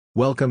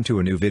Welcome to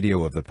a new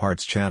video of the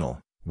Parts channel,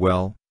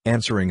 well,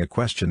 answering a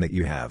question that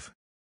you have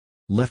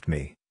left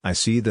me. I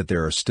see that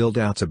there are still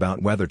doubts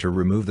about whether to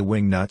remove the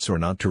wing nuts or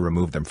not to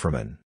remove them from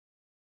an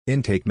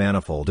intake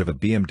manifold of a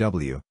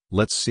BMW.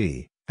 Let's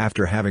see,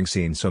 after having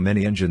seen so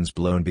many engines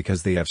blown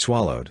because they have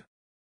swallowed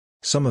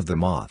some of the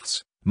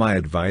moths, my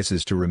advice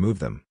is to remove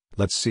them.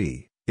 Let's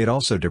see, it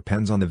also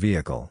depends on the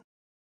vehicle.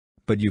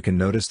 But you can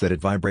notice that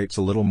it vibrates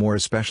a little more,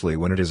 especially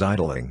when it is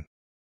idling.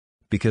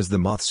 Because the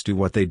moths do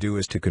what they do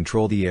is to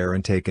control the air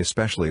intake,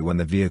 especially when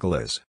the vehicle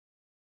is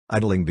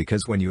idling,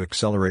 because when you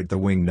accelerate the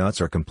wing nuts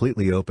are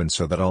completely open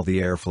so that all the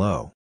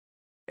airflow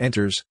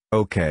enters.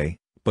 Okay,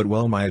 but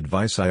well, my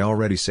advice I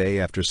already say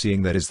after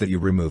seeing that is that you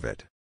remove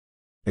it.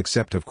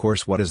 Except of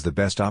course, what is the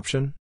best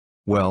option?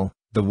 Well,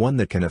 the one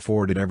that can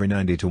afford it every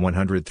 90 to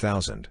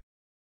 100,000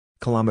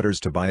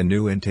 kilometers to buy a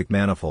new intake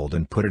manifold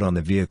and put it on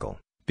the vehicle,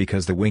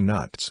 because the wing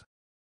nuts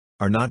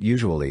are not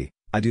usually,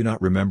 I do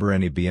not remember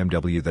any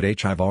BMW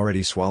that I've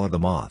already swallowed the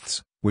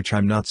moths, which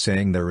I'm not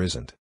saying there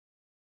isn't.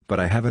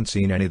 But I haven't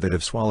seen any that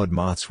have swallowed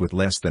moths with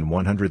less than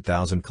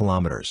 100,000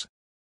 kilometers.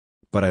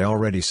 But I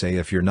already say,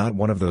 if you're not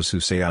one of those who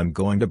say I'm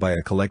going to buy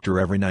a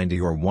collector every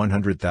 90 or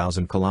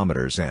 100,000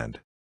 kilometers and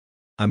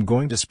I'm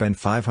going to spend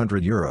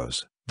 500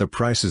 euros, the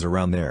price is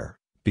around there,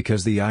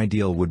 because the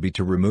ideal would be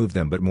to remove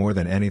them, but more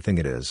than anything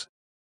it is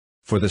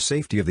for the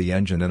safety of the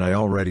engine. And I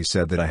already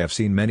said that I have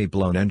seen many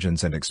blown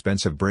engines and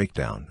expensive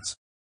breakdowns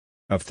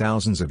of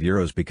thousands of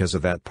euros because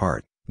of that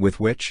part, with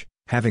which,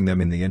 having them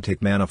in the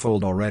intake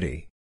manifold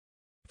already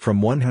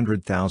from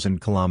 100,000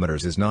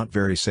 kilometers is not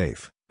very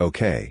safe.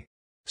 Okay.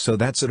 So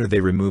that's it, or they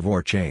remove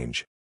or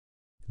change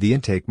the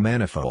intake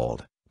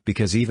manifold,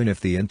 because even if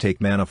the intake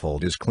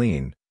manifold is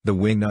clean, the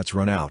wing nuts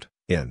run out.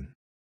 In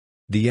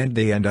the end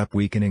they end up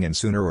weakening, and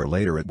sooner or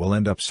later it will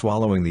end up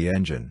swallowing the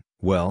engine.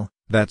 Well,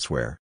 that's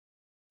where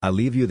I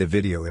leave you the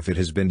video. If it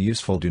has been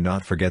useful, do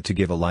not forget to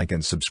give a like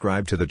and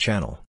subscribe to the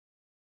channel.